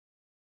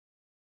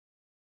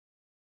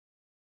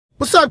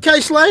What's up,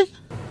 Kayslay?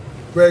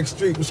 Greg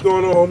Street, what's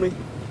going on, homie?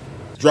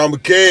 Drama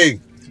King.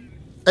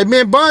 Hey,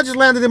 man, Bond just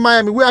landed in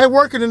Miami. We out here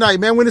working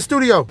tonight, man. We in the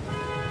studio.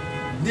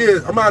 Yeah,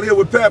 I'm out here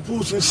with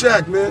Papoose and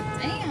Shaq, man.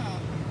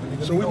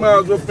 Damn. So we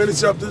might as well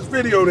finish up this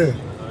video then.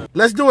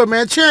 Let's do it,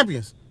 man.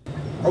 Champions.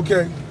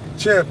 Okay,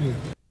 champion.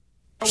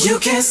 You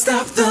can't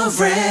stop the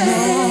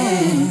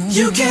rain.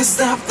 You can't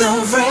stop the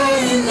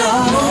rain,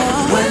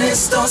 no. When it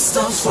starts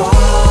to fall.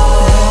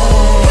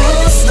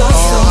 When it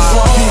starts to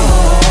fall.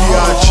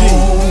 B.I.G.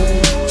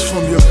 It's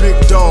from your big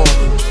dog.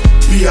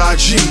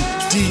 B.I.G.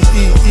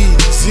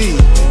 D-E-E-Z.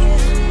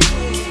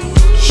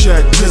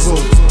 Shaq Dizzle.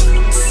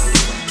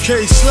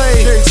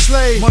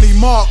 Kayslay. Money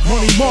Mark.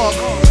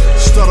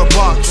 Stutter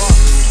box.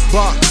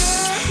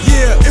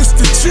 Yeah, it's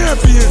the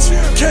champions.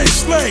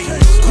 Kayslay,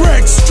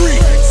 Greg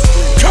Street.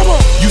 Come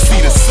on. You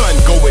see the sun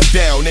going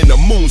down and the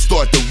moon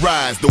start to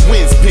rise. The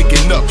wind's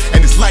picking up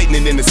and it's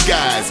lightning in the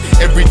skies.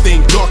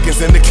 Everything darkens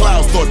and the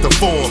clouds start to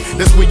form.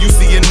 That's when you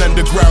see an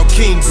underground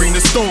king bring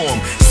the storm.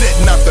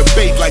 Setting out the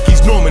bait like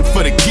he's Norman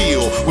for the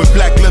kill. With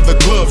black leather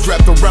gloves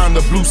wrapped around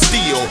the blue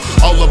steel.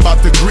 All about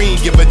the green,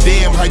 give a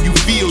damn how you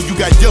feel. You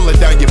got yellow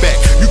down your back.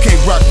 You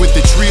can't rock with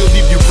the trill,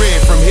 leave you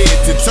red from head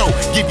to toe.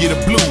 Give you the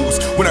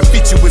blues. When I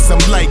fit you with some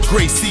light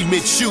gray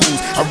cement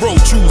shoes, I roll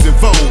trues and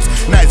Vogues.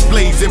 Nice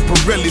blades and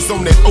Pirellis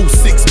on that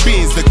 06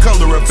 Benz, the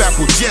color of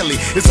apple jelly.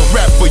 It's a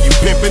rap for you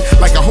pimpin',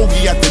 like a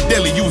hoagie at the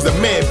deli. You was a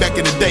man back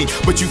in the day,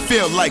 but you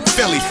feel like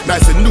Felly. Now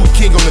it's a new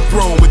king on the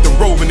throne with the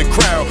robe and the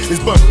crown.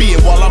 It's Bun B,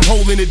 and while I'm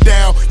holding it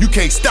down, you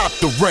can't stop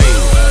the rain.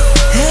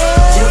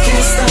 You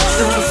can't stop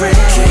the rain.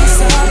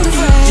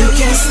 You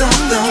can't stop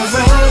the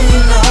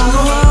rain, no.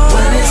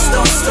 When it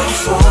starts to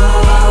fall.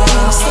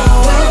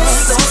 When it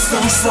starts to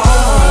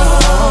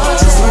fall.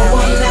 There's no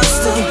one else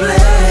to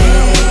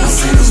blame. I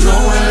said there's no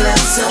one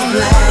else to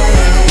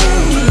blame.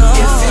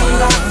 If you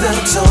lock the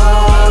door,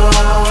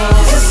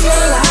 if you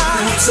lock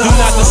the door. Do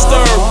not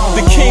disturb.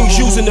 The king's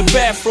using the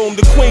bathroom.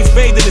 The queen's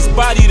bathing his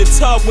body, the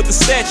tub with the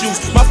statues.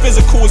 My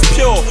physical is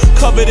pure,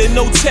 covered in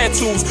no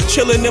tattoos.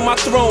 Chilling in my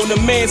throne, the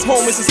man's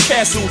home is his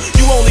castle.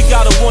 You only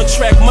got a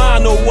one-track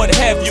mind or what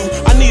have you.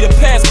 I need a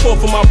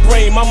passport for my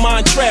brain, my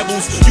mind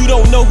travels. You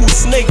don't know who's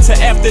snake till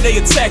after they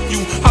attack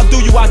you. How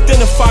do you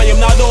identify them?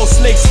 Not all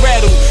snakes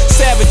rattle.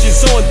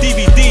 Savages on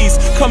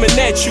DVDs coming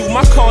at you.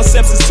 My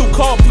concepts is too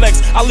complex,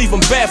 I leave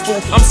them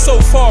baffled. I'm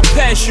so far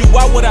past you,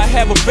 why would I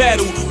have a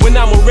battle when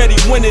I'm already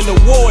winning the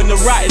war in the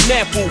rotten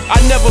apple? I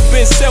never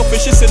been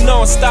selfish, it's a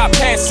non-stop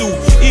hassle.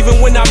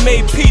 Even when I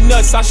made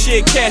peanuts, I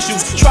shared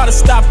cashews. Try to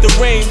stop the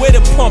rain, where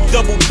the pump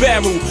double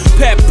barrel.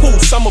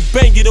 Papoose, I'ma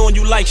bang it on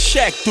you like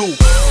Shaq do. You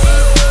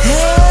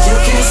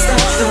can't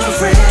stop the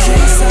rain.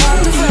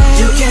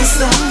 You can't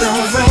stop the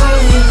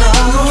rain, no.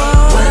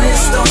 When it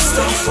starts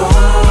to fall.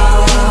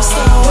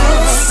 When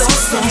it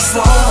starts to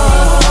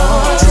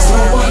fall. There's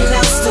no one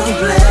else to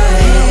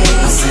blame.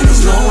 I said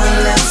there's no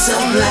one else to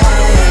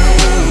blame.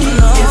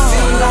 If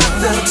you lock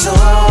the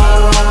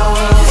door.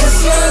 If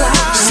you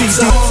lock the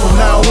door. From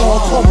now on,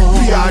 call me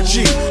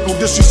B.I.G. No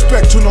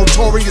disrespect to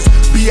notorious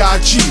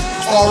B.I.G.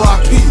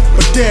 R.I.P.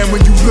 But damn,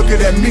 when you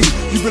looking at me,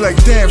 you be like,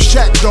 damn,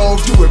 Shaq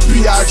dog, do it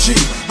B.I.G.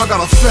 I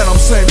got a phantom,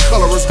 same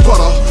color as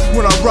butter.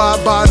 When I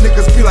ride by,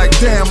 niggas be like,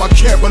 damn, I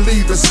can't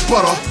believe it's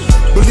butter.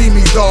 Believe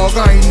me, dog,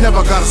 I ain't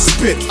never gotta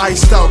spit.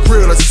 Iced out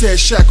grill that said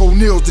Shaq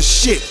O'Neal's the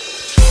shit.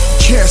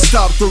 Can't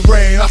stop the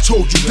rain, I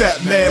told you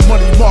that, man.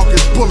 Money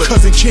Marcus Bullet,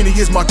 Cousin Kenny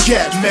is my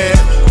gap, man.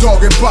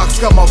 Dog and Box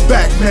got my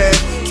back, man.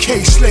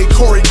 Kayslay,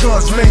 Corey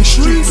Guns, Main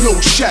Street, Lil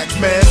Shaq,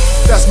 man.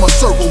 That's my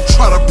circle,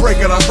 try to break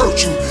it, I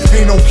hurt you.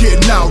 Ain't no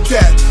getting out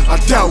that, I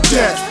doubt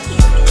that.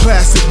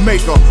 Classic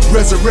maker,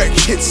 resurrect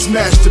hits,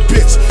 smash the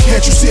bits.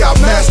 Can't you see I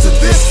mastered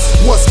this?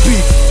 What's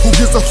beef? Who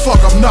gives a fuck?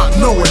 I'm not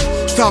knowing.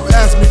 Stop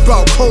asking me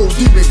about Cole,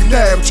 D.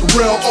 McNabb,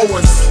 Terrell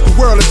Owens. The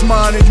world is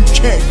mine and you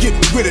can't get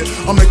with it.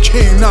 I'm the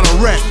king, not a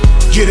rat.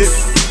 Get it?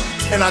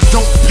 And I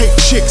don't pay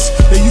chicks.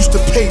 They used to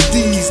pay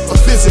D's a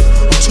visit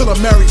until I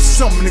married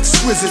something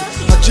exquisite.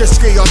 I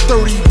just gave her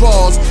 30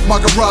 bars.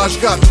 My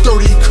garage got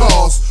 30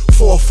 cars,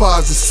 4,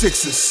 5s, and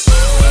 6s.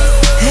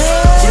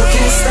 You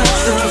can't stop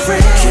the